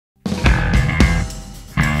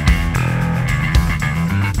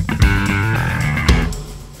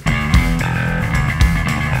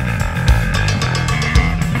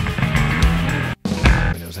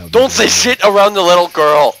Don't say shit around the little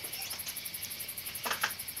girl.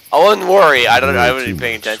 I wouldn't worry. I wouldn't be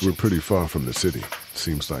paying attention. We're pretty far from the city.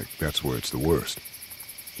 Seems like that's where it's the worst.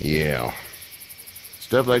 Yeah.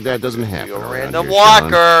 Stuff like that doesn't happen. You're a around random here,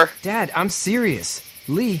 walker. Sean. Dad, I'm serious.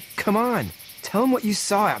 Lee, come on. Tell him what you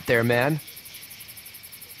saw out there, man.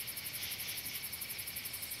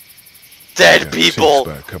 Dead people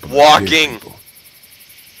walking.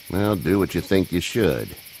 Well, do what you think you should.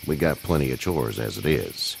 We got plenty of chores as it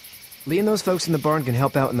is. Lee and those folks in the barn can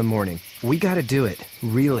help out in the morning. We gotta do it.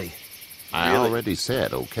 Really. I already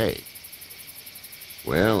said okay.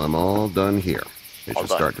 Well, I'm all done here. It should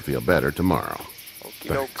start to feel better tomorrow.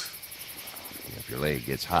 Thanks. If your leg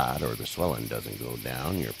gets hot or the swelling doesn't go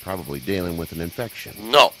down, you're probably dealing with an infection.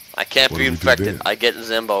 No, I can't What be do we do infected. then? I get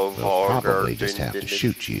Zimbo. They'll probably just have to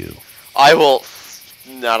shoot you. I will.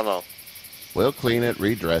 I don't know. We'll clean it,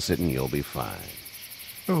 redress it, and you'll be fine.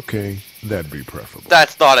 Okay, that'd be preferable.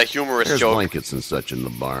 That's not a humorous There's joke. blankets and such in the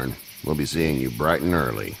barn. We'll be seeing you bright and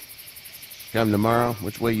early. Come tomorrow,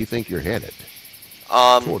 which way you think you're headed?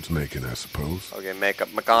 Towards Macon, I suppose. Okay, makeup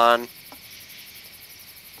Macon.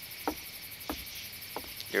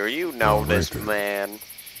 Here, you know All this, right, man.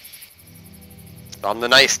 I'm the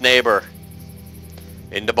nice neighbor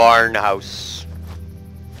in the barn house.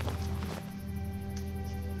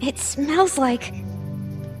 It smells like...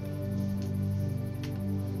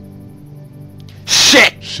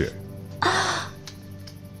 Shit! Shit.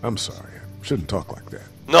 I'm sorry. I shouldn't talk like that.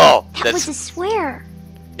 No, That was a swear.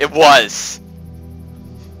 It was.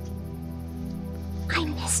 I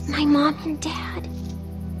miss my mom and dad.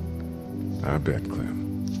 I bet, Clem.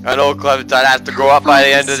 I know Clementine has to grow up by the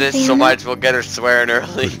end of this, so might as well get her swearing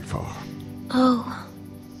early. Pretty far. Oh,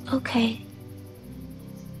 okay.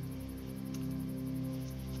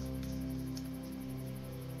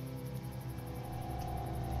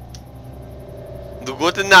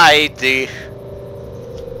 Good night. I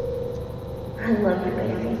love you,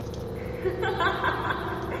 baby.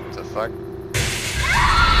 What the fuck?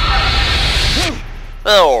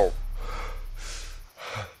 Oh.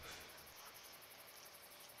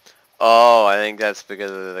 Oh, I think that's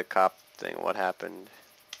because of the cop thing. What happened?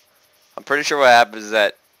 I'm pretty sure what happened is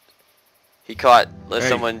that he caught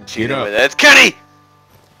someone cheating with it. It's Kenny!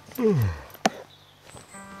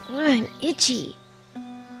 I'm itchy.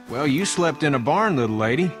 Well, you slept in a barn, little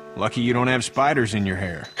lady. Lucky you don't have spiders in your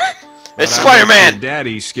hair. It's Spider-Man! Your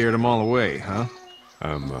daddy scared them all away, huh?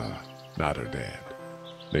 I'm, not her dad.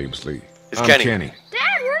 Name's Lee. It's I'm Kenny.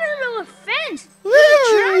 Dad, we're in the middle of a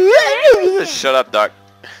fence. Shut up, Doc.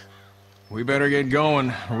 We better get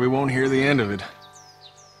going, or we won't hear the end of it.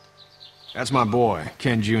 That's my boy,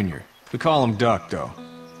 Ken Jr. We call him Duck, though.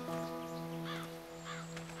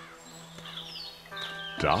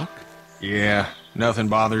 Doc? Yeah, nothing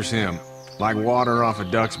bothers him. Like water off a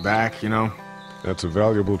duck's back, you know? That's a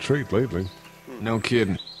valuable trait lately. No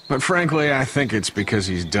kidding. But frankly, I think it's because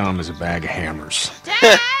he's dumb as a bag of hammers.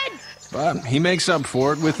 Dad! But he makes up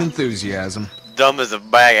for it with enthusiasm. Dumb as a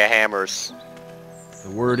bag of hammers. The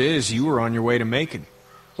word is you were on your way to Macon.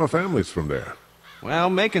 My family's from there. Well,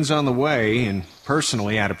 Macon's on the way, and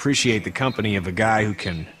personally, I'd appreciate the company of a guy who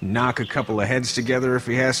can knock a couple of heads together if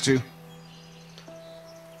he has to.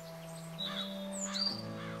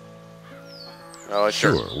 Oh,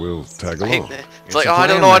 sure. We'll tag along. It's like, oh, I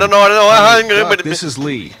don't know. Duck, this is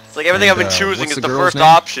Lee. It's like everything And, I've been choosing what's is the the girl's first name?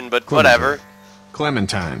 option, but whatever.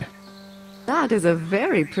 Clementine. That is a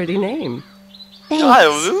very pretty name. Thanks.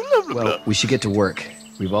 Well, we should get to work.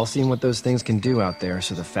 We've all seen what those things can do out there,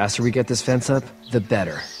 so the faster we get this fence up, the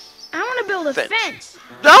better. I want to build a fence.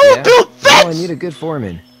 No, Yeah? build Well, I fence! need a good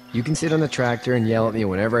foreman. You can sit on the tractor and yell at me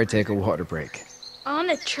whenever I take a water break. On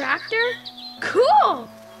a tractor? Cool.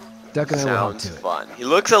 Duck and I will help Sounds to it. fun. He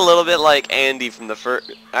looks a little bit like Andy from the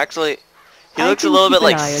first... Actually, he I looks a can little keep bit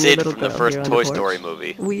like an eye on Sid little from the girl first here on Toy the porch. Story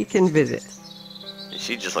movie. We can visit.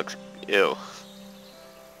 She just looks... Ew.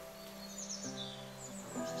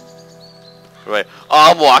 Right.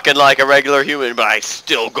 I'm walking like a regular human, but I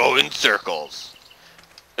still go in circles.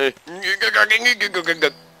 Hmm.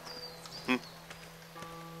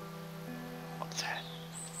 What's that?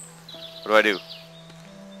 What do I do?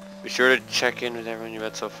 Be sure to check in with everyone you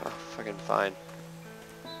met so far. Fucking fine.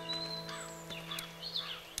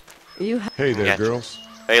 You Hey there, Yeah. girls.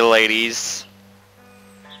 Hey, ladies.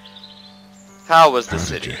 How was the How did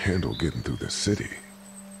city? you handle getting through the city?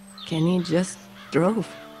 Kenny just drove.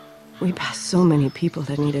 We passed so many people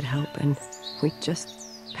that needed help, and we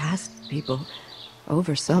just passed people.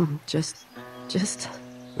 Over some, just...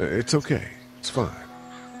 It's okay. It's fine.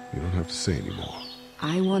 You don't have to say anymore.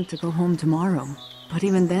 I want to go home tomorrow, but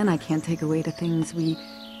even then I can't take away the things we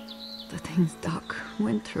the things Doc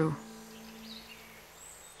went through.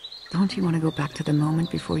 Don't you want to go back to the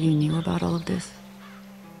moment before you knew about all of this?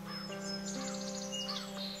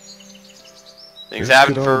 Things This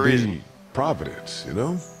happen could for all a reason. be Providence, you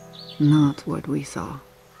know? Not what we saw.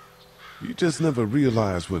 You just never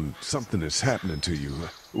realize when something is happening to you,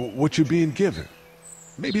 what you're being given.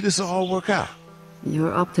 Maybe this will all work out.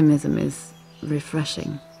 Your optimism is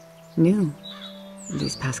refreshing. New.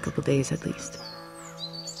 These past couple days, at least.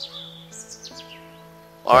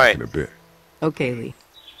 Alright. In a bit. Okay, Lee.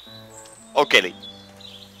 Okay, Lee.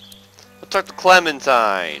 Let's talk to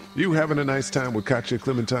Clementine. You having a nice time with Katya,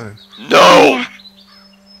 Clementine? No!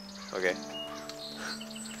 Okay.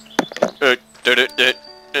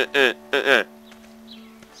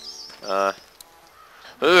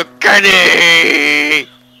 Kenny!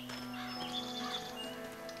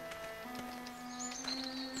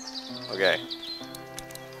 Okay.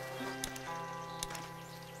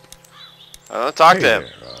 I want to talk to him.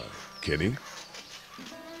 Kenny?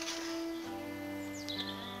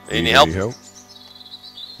 Any help?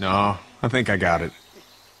 No, I think I got it.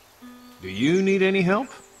 Do you need any help?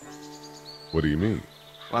 What do you mean?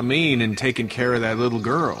 I mean, in taking care of that little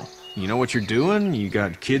girl. You know what you're doing? You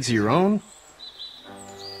got kids of your own?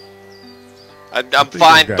 I'm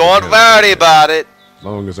fine. Don't worry about it.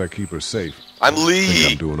 Long as I keep her safe. I'm I think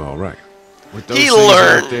Lee. I'm doing all right. With those He things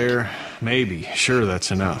learned. out there, maybe. Sure,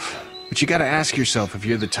 that's enough. But you gotta ask yourself if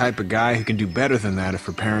you're the type of guy who can do better than that if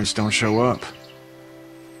her parents don't show up.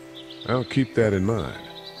 I'll keep that in mind.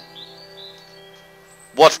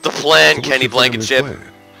 What's the plan, So what's Kenny your family's Blankenship?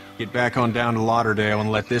 plan? Get back on down to Lauderdale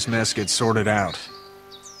and let this mess get sorted out.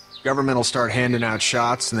 Government will start handing out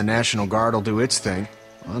shots and the National Guard will do its thing.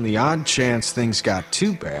 On the odd chance things got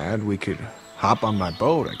too bad, we could hop on my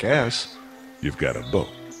boat, I guess. You've got a boat.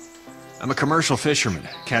 I'm a commercial fisherman,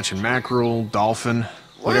 catching mackerel, dolphin,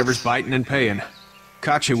 whatever's biting and paying.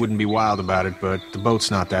 Katya wouldn't be wild about it, but the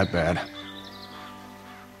boat's not that bad.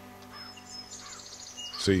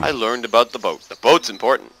 See, I learned about the boat. The boat's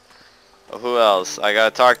important. Oh, who else? I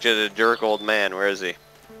gotta talk to the jerk old man. Where is he?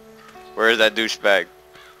 Where is that douchebag?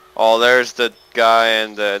 Oh, there's the guy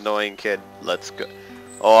and the annoying kid. Let's go.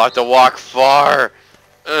 Oh, I have to walk far.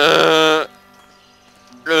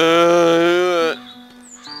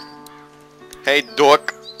 Hey,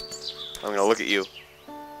 dork. I'm gonna look at you.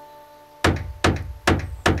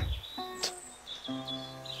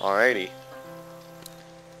 Alrighty.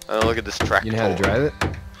 I'm gonna look at this tractor. You know how to drive it?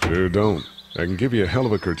 sure don't. I can give you a hell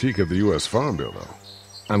of a critique of the U.S. Farm Bill, though.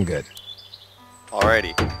 I'm good.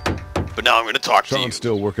 Alrighty. But now I'm gonna talk to you. Sean's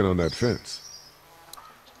still working on that fence.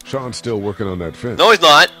 Sean's still working on that fence. No, he's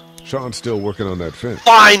not. Sean's still working on that fence.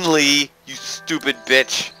 Finally, you stupid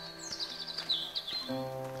bitch.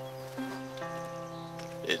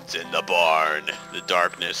 It's in the barn. The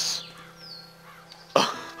darkness.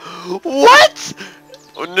 What?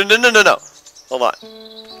 Oh, no. Hold on.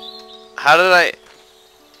 How did I...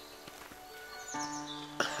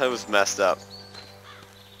 That was messed up.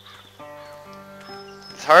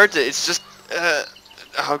 It's hard to... It's just... oh,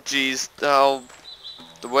 jeez. Oh,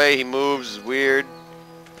 the way he moves is weird.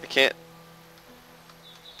 I can't...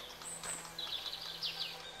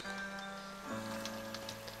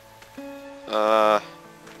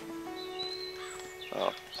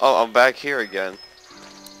 Oh, I'm back here again.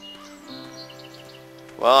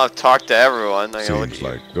 Well, I've talked to everyone. I'm gonna look at Seems you.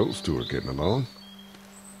 like those two are getting along.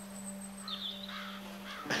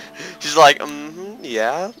 She's like,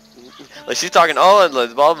 yeah. Like she's talking, oh,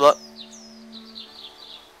 and blah blah.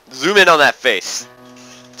 Zoom in on that face.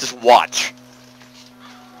 Just watch.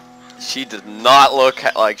 She does not look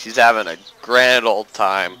like she's having a grand old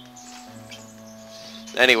time.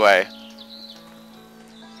 Anyway.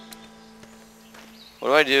 What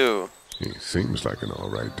do I do? He seems like an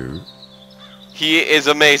alright dude. He is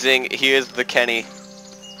amazing. He is the Kenny.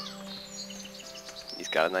 He's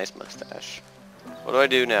got a nice mustache. What do I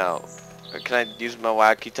do now? Can I use my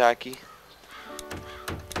walkie-talkie?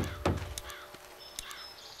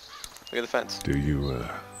 Look at the fence. Do you,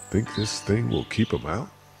 think this thing will keep him out?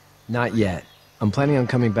 Not yet. I'm planning on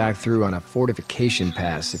coming back through on a fortification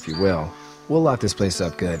pass, if you will. We'll lock this place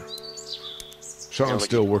up good. Sean's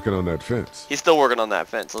still working on that fence. He's still working on that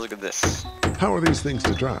fence. Look at this. How are these things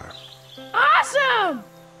to drive? Awesome!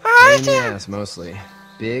 Pain in the ass, mostly.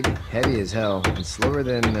 Big, heavy as hell, and slower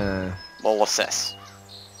than, Molasses.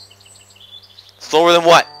 Slower than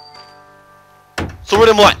what? Slower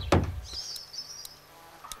than what?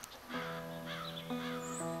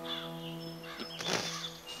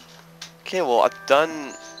 Okay, well, I've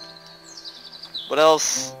done... What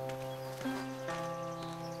else?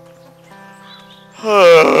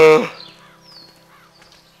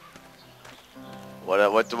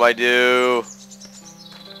 do I do?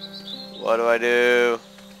 What do I do?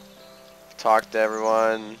 Talk to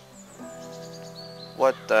everyone.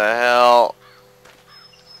 What the hell?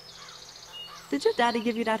 Did your daddy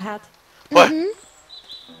give you that hat? What?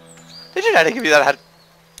 Did your daddy give you that hat?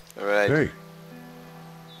 Alright. Hey,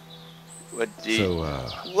 What do you... so,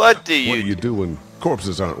 what do what do you do when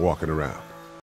corpses aren't walking around?